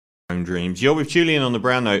Dreams. You're with Julian on the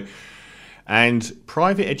Brown Note, and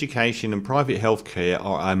private education and private healthcare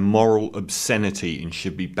are a moral obscenity and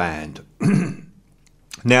should be banned.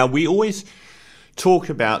 Now, we always talk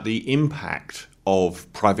about the impact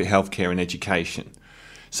of private healthcare and education.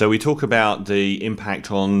 So we talk about the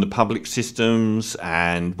impact on the public systems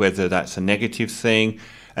and whether that's a negative thing.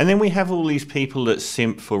 And then we have all these people that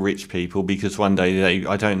simp for rich people because one day they,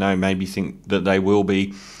 I don't know, maybe think that they will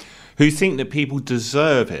be, who think that people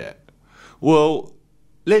deserve it. Well,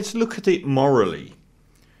 let's look at it morally.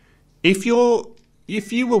 If you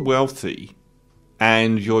were wealthy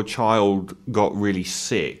and your child got really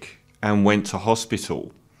sick and went to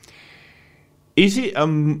hospital, is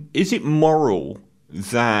it moral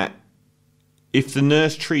that if the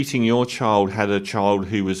nurse treating your child had a child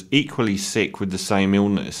who was equally sick with the same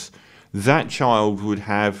illness, that child would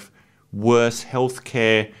have worse health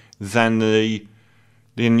care than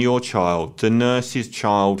your child, the nurse's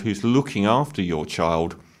child who's looking after your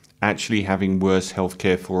child, actually having worse health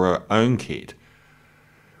care for her own kid?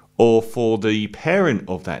 Or for the parent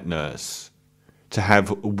of that nurse to have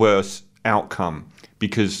a worse outcome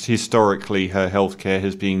because historically her healthcare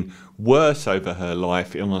has been worse over her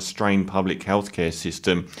life in a strained public healthcare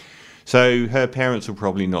system. So her parents will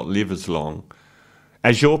probably not live as long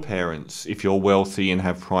as your parents if you're wealthy and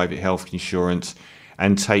have private health insurance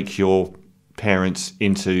and take your parents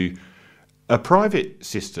into a private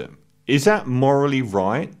system. Is that morally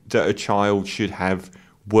right that a child should have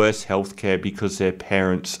worse healthcare because their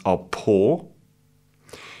parents are poor?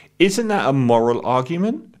 Isn't that a moral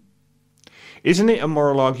argument? Isn't it a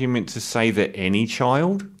moral argument to say that any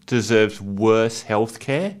child deserves worse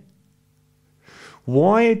healthcare?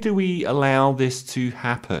 Why do we allow this to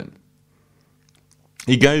happen?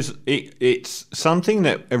 It's something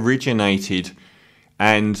that originated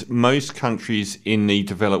and most countries in the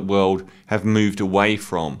developed world have moved away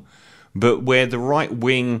from, but where the right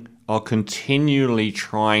wing are continually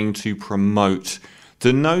trying to promote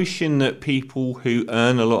the notion that people who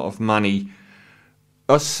earn a lot of money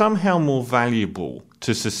are somehow more valuable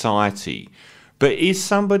to society. But is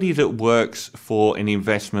somebody that works for an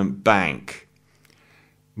investment bank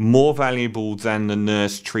more valuable than the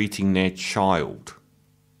nurse treating their child?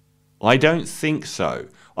 I don't think so.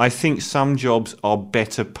 I think some jobs are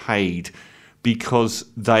better paid because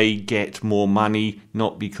they get more money,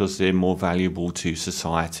 not because they're more valuable to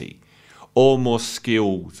society or more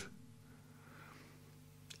skilled.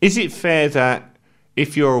 Is it fair that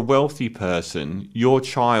if you're a wealthy person, your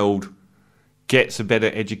child gets a better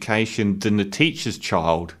education than the teacher's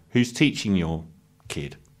child who's teaching your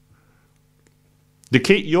kid? The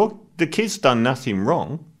kid's done nothing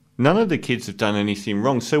wrong. None of the kids have done anything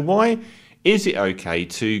wrong. So why is it okay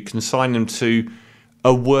to consign them to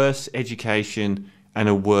a worse education and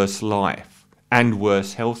a worse life and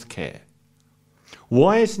worse healthcare?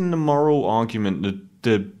 Why isn't the moral argument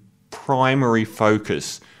the primary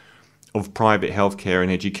focus of private healthcare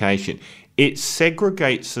and education? It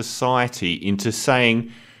segregates society into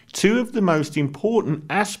saying two of the most important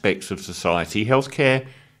aspects of society, healthcare,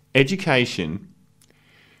 education,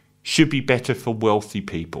 should be better for wealthy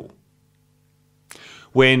people.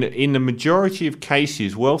 When in the majority of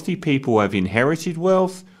cases, wealthy people have inherited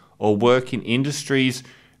wealth or work in industries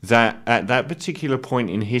that at that particular point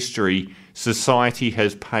in history, society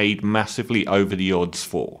has paid massively over the odds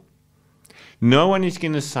for. No one is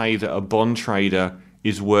going to say that a bond trader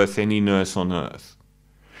is worth any nurse on earth.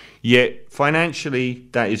 Yet, financially,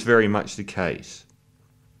 that is very much the case.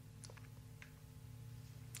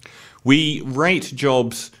 We rate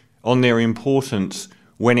jobs on their importance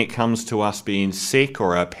when it comes to us being sick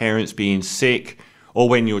or our parents being sick or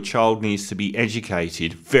when your child needs to be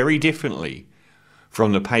educated very differently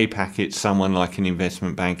from the pay packet someone like an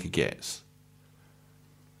investment banker gets.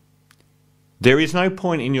 There is no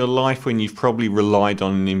point in your life when you've probably relied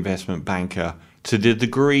on an investment banker to the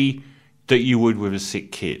degree that you would with a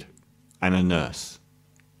sick kid and a nurse.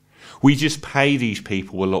 We just pay these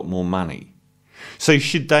people a lot more money. So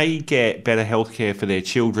should they get better healthcare for their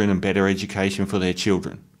children and better education for their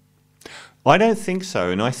children? I don't think so,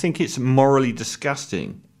 and I think it's morally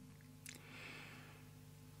disgusting.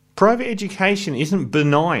 Private education isn't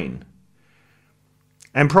benign,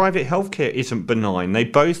 and private healthcare isn't benign. They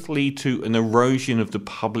both lead to an erosion of the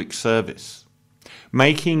public service,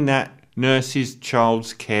 making that nurse's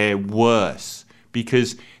child's care worse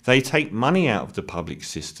because they take money out of the public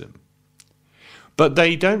system. But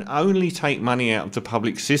they don't only take money out of the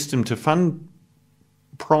public system to fund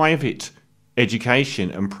private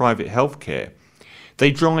education and private healthcare.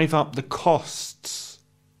 They drive up the costs.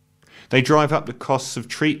 They drive up the costs of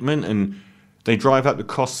treatment and they drive up the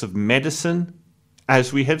costs of medicine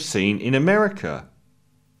as we have seen in America.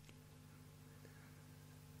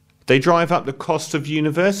 They drive up the cost of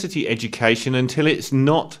university education until it's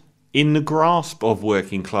not in the grasp of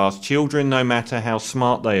working class children, no matter how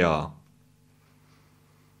smart they are.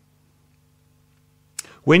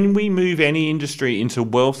 When we move any industry into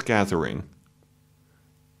wealth gathering,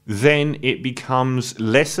 then it becomes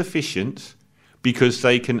less efficient because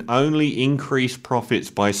they can only increase profits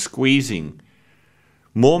by squeezing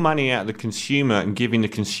more money out of the consumer and giving the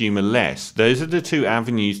consumer less. Those are the two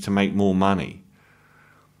avenues to make more money.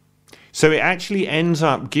 So it actually ends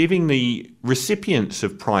up giving the recipients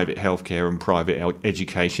of private healthcare and private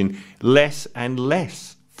education less and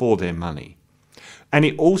less for their money. And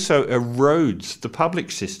it also erodes the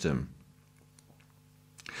public system.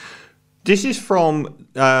 This is from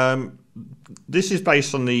this is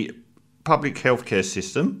based on the public healthcare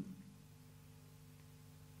system.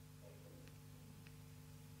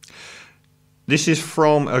 This is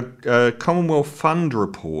from a Commonwealth Fund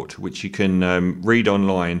report, which you can read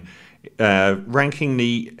online, ranking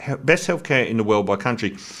the best healthcare in the world by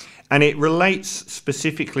country. And it relates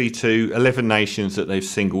specifically to 11 nations that they've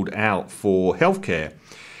singled out for healthcare.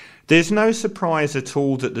 There's no surprise at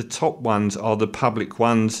all that the top ones are the public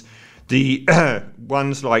ones. The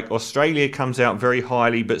ones like Australia comes out very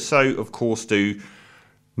highly, but so, of course, do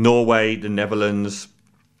Norway, the Netherlands,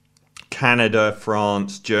 Canada,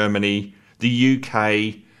 France, Germany, the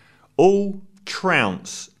UK, all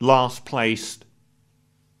trounce last placed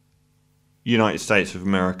United States of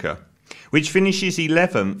America, which finishes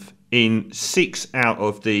 11th in 6 out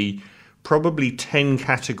of the probably 10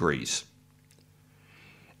 categories,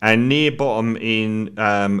 and near bottom in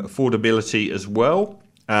affordability as well.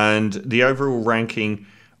 And the overall ranking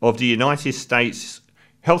of the United States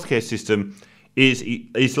healthcare system is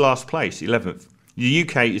last place, 11th. The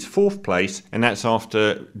UK is 4th place, and that's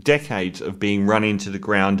after decades of being run into the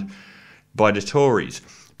ground by the Tories.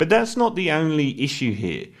 But that's not the only issue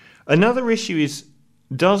here. Another issue is,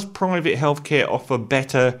 does private healthcare offer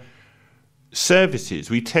better services?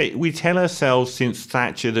 We tell ourselves since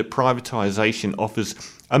Thatcher that privatisation offers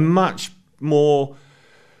a much more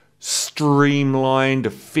streamlined,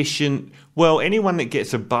 efficient. Well, anyone that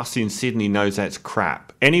gets a bus in Sydney knows that's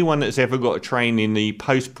crap. Anyone that's ever got a train in the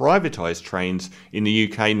post-privatised trains in the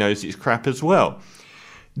UK knows it's crap as well.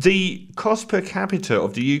 The cost per capita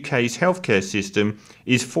of the UK's healthcare system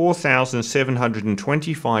is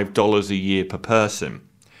 $4,725 a year per person.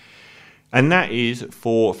 And that is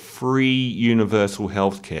for free universal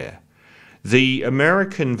healthcare. The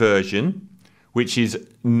American version, which is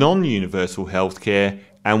non-universal healthcare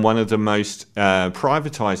and one of the most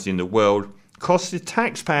privatised in the world, costs the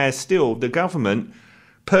taxpayer, still the government,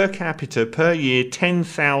 per capita per year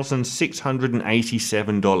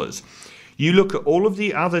 $10,687. You look at all of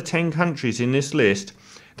the other 10 countries in this list,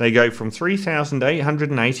 they go from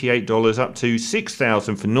 $3,888 up to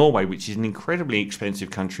 $6,000 for Norway, which is an incredibly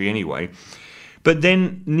expensive country anyway. But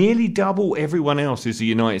then nearly double everyone else is the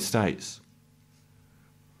United States.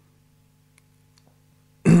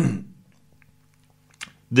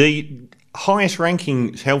 The highest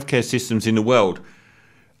ranking healthcare systems in the world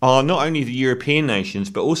are not only the European nations,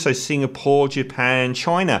 but also Singapore, Japan,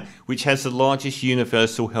 China, which has the largest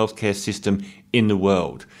universal healthcare system in the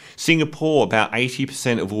world. Singapore, about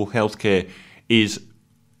 80% of all healthcare is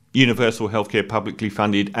universal healthcare, publicly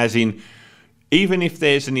funded, as in, even if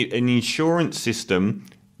there's an insurance system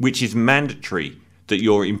which is mandatory that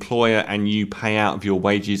your employer and you pay out of your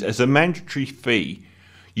wages as a mandatory fee,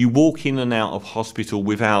 you walk in and out of hospital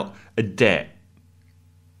without a debt.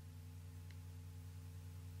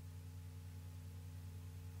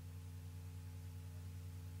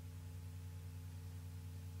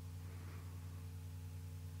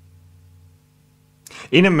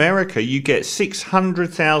 In America, you get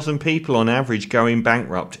 600,000 people on average going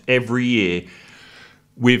bankrupt every year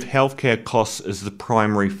with healthcare costs as the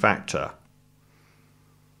primary factor.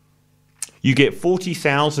 You get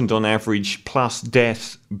 40,000 on average plus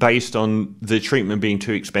deaths based on the treatment being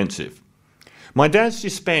too expensive. My dad's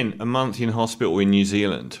just spent a month in hospital in New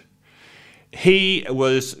Zealand. He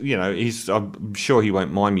was, I'm sure he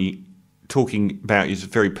won't mind me talking about his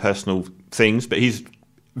very personal things, but he's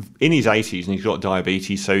in his 80s and he's got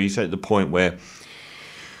diabetes, so he's at the point where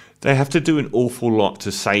they have to do an awful lot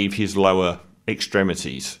to save his lower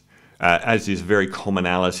extremities, as is very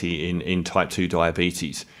commonality in type 2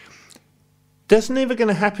 diabetes. That's never going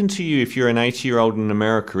to happen to you if you're an 80-year-old in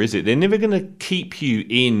America, is it? They're never going to keep you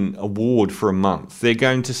in a ward for a month. They're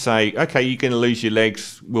going to say, okay, you're going to lose your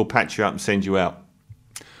legs, we'll patch you up and send you out.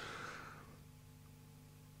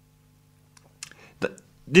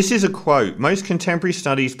 This is a quote. Most contemporary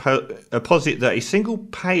studies posit that a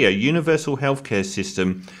single-payer universal healthcare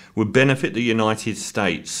system would benefit the United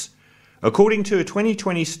States. According to a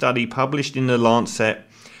 2020 study published in The Lancet,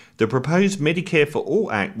 the proposed Medicare for All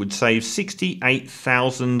Act would save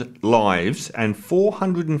 68,000 lives and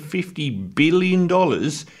 $450 billion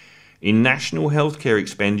in national healthcare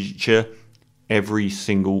expenditure every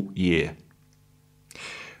single year.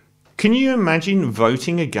 Can you imagine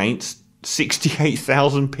voting against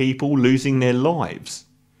 68,000 people losing their lives?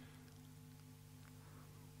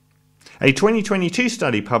 A 2022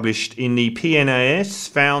 study published in the PNAS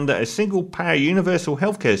found that a single-payer universal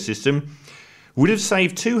healthcare system would have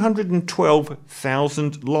saved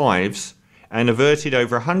 212,000 lives and averted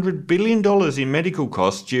over $100 billion in medical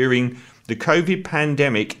costs during the COVID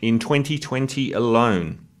pandemic in 2020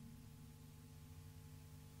 alone.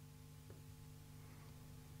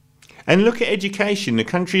 And look at education. The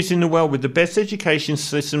countries in the world with the best education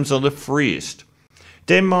systems are the freest.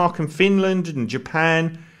 Denmark and Finland and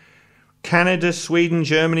Japan, Canada, Sweden,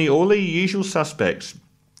 Germany, all the usual suspects.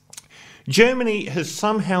 Germany has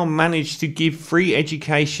somehow managed to give free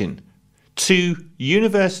education to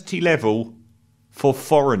university level for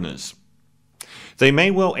foreigners. They may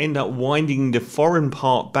well end up winding the foreign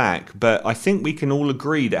part back, but I think we can all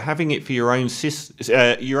agree that having it for your own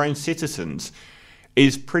citizens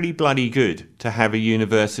is pretty bloody good, to have a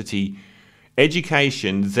university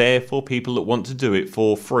education there for people that want to do it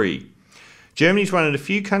for free. Germany is one of the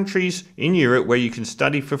few countries in Europe where you can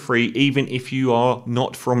study for free even if you are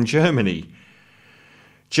not from Germany.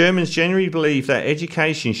 Germans generally believe that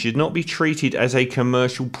education should not be treated as a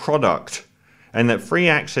commercial product, and that free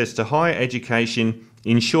access to higher education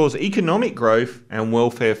ensures economic growth and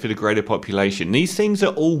welfare for the greater population. These things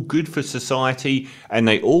are all good for society and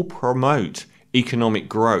they all promote economic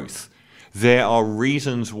growth. There are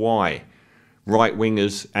reasons why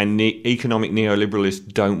right-wingers and economic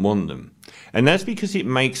neoliberalists don't want them. And that's because it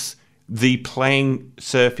makes the playing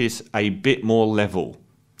surface a bit more level.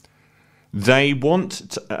 They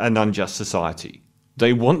want an unjust society.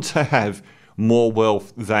 They want to have more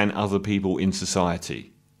wealth than other people in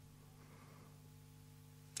society.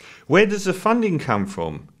 Where does the funding come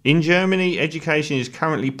from? In Germany, education is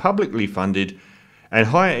currently publicly funded, and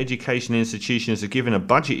higher education institutions are given a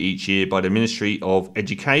budget each year by the Ministry of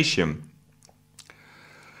Education.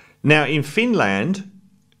 Now, in Finland,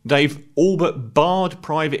 they've all but barred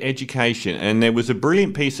private education, and there was a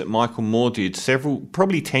brilliant piece that Michael Moore did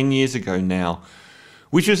probably 10 years ago now,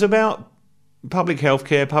 which was about public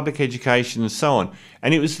healthcare, public education and so on.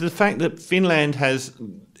 And it was the fact that Finland has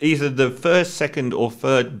either the first, second or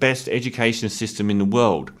third best education system in the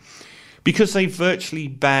world, because they virtually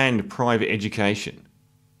banned private education.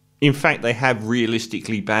 In fact, they have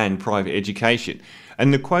realistically banned private education.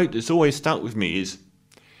 And the quote that's always stuck with me is,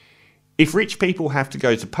 if rich people have to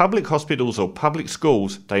go to public hospitals or public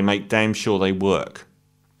schools, they make damn sure they work.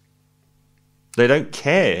 They don't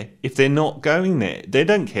care if they're not going there. They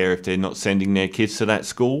don't care if they're not sending their kids to that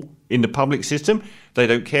school in the public system. They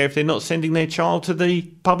don't care if they're not sending their child to the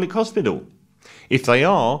public hospital. If they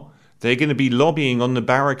are, they're going to be lobbying on the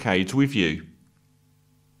barricades with you.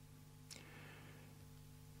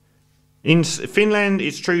 In Finland,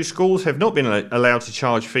 it's true, schools have not been allowed to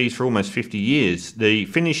charge fees for almost 50 years. The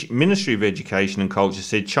Finnish Ministry of Education and Culture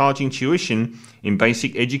said charging tuition in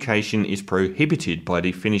basic education is prohibited by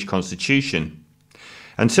the Finnish constitution.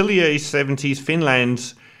 Until the early 70s,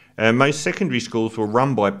 Finland's most secondary schools were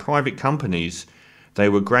run by private companies. They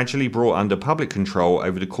were gradually brought under public control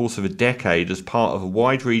over the course of a decade as part of a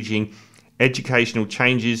wide-reaching educational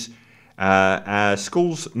changes.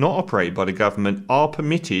 Schools not operated by the government are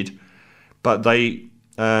permitted, but they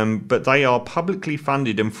are publicly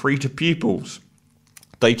funded and free to pupils.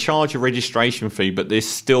 They charge a registration fee, but they're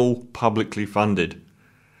still publicly funded.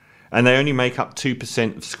 And they only make up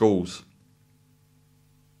 2% of schools.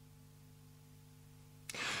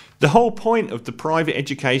 The whole point of the private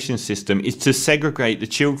education system is to segregate the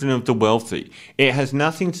children of the wealthy. It has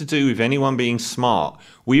nothing to do with anyone being smart.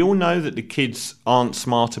 We all know that the kids aren't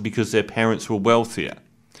smarter because their parents were wealthier.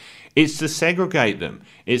 It's to segregate them.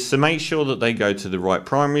 It's to make sure that they go to the right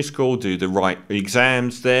primary school, do the right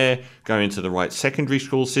exams there, go into the right secondary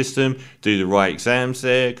school system, do the right exams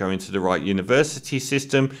there, go into the right university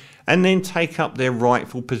system, and then take up their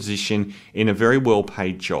rightful position in a very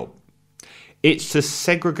well-paid job. It's to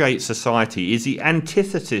segregate society. It's the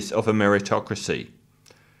antithesis of a meritocracy.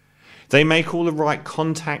 They make all the right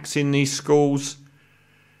contacts in these schools.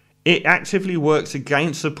 It actively works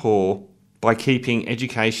against the poor by keeping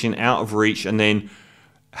education out of reach and then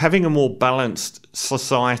having a more balanced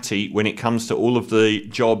society when it comes to all of the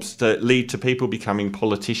jobs that lead to people becoming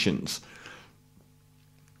politicians.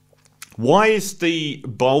 Why is the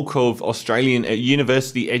bulk of Australian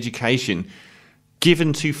university education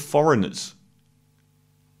given to foreigners?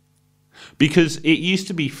 Because it used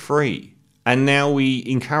to be free, and now we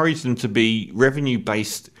encourage them to be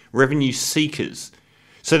revenue-based, revenue seekers.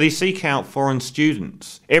 So they seek out foreign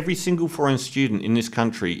students. Every single foreign student in this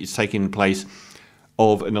country is taking the place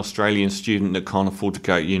of an Australian student that can't afford to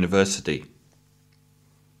go to university.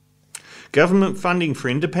 Government funding for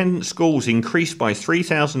independent schools increased by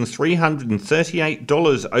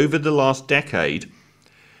 $3,338 over the last decade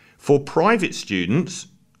for private students,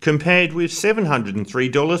 compared with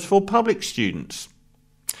 $703 for public students.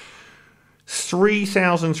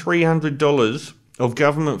 $3,300 of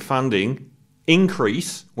government funding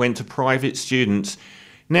increase went to private students.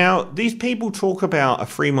 Now, these people talk about a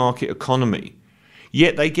free market economy,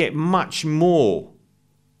 yet they get much more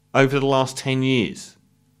over the last 10 years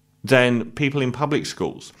than people in public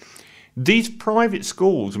schools. These private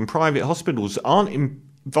schools and private hospitals aren't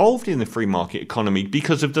involved in the free market economy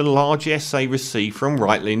because of the largesse they receive from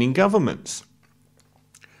right-leaning governments.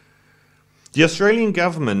 The Australian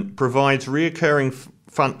government provides recurrent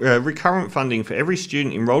funding for every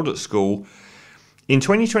student enrolled at school. In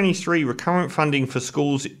 2023, recurrent funding for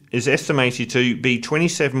schools is estimated to be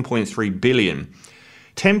 $27.3 billion,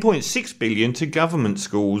 $10.6 billion to government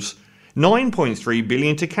schools, $9.3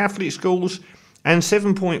 billion to Catholic schools, and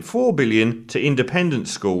 $7.4 billion to independent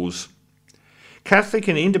schools. Catholic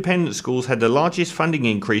and independent schools had the largest funding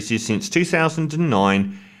increases since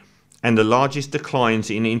 2009 and the largest declines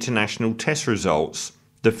in international test results.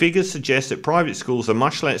 The figures suggest that private schools are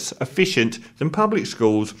much less efficient than public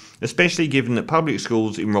schools, especially given that public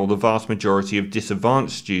schools enroll the vast majority of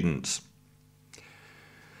disadvantaged students.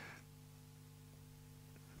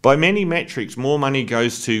 By many metrics, more money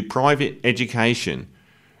goes to private education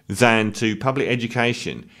than to public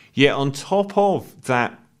education. Yet on top of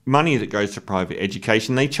that money that goes to private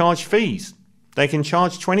education, they charge fees. They can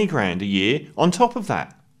charge 20 grand a year on top of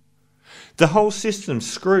that. The whole system's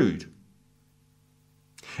screwed.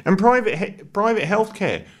 And private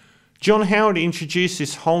healthcare. John Howard introduced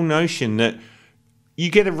this whole notion that you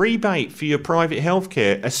get a rebate for your private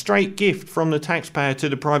healthcare, a straight gift from the taxpayer to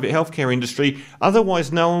the private healthcare industry.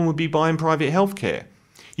 Otherwise, no one would be buying private healthcare.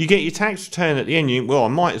 You get your tax return at the end. You think, well, I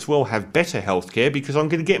might as well have better healthcare because I'm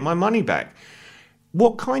going to get my money back.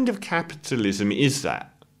 What kind of capitalism is that?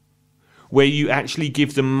 Where you actually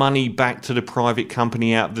give the money back to the private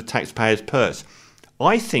company out of the taxpayer's purse?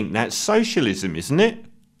 I think that's socialism, isn't it?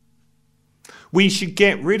 We should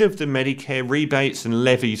get rid of the Medicare rebates and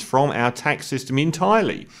levies from our tax system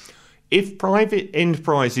entirely. If private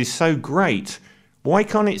enterprise is so great, why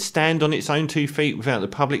can't it stand on its own 2 feet without the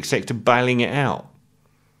public sector bailing it out?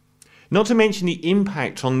 Not to mention the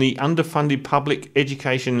impact on the underfunded public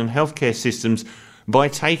education and healthcare systems by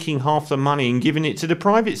taking half the money and giving it to the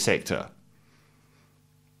private sector.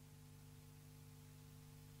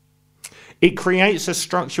 It creates a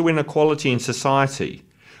structural inequality in society.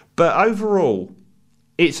 But overall,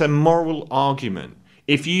 it's a moral argument.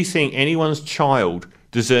 If you think anyone's child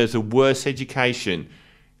deserves a worse education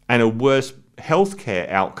and a worse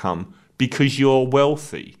healthcare outcome because you're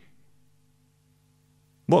wealthy,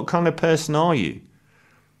 what kind of person are you?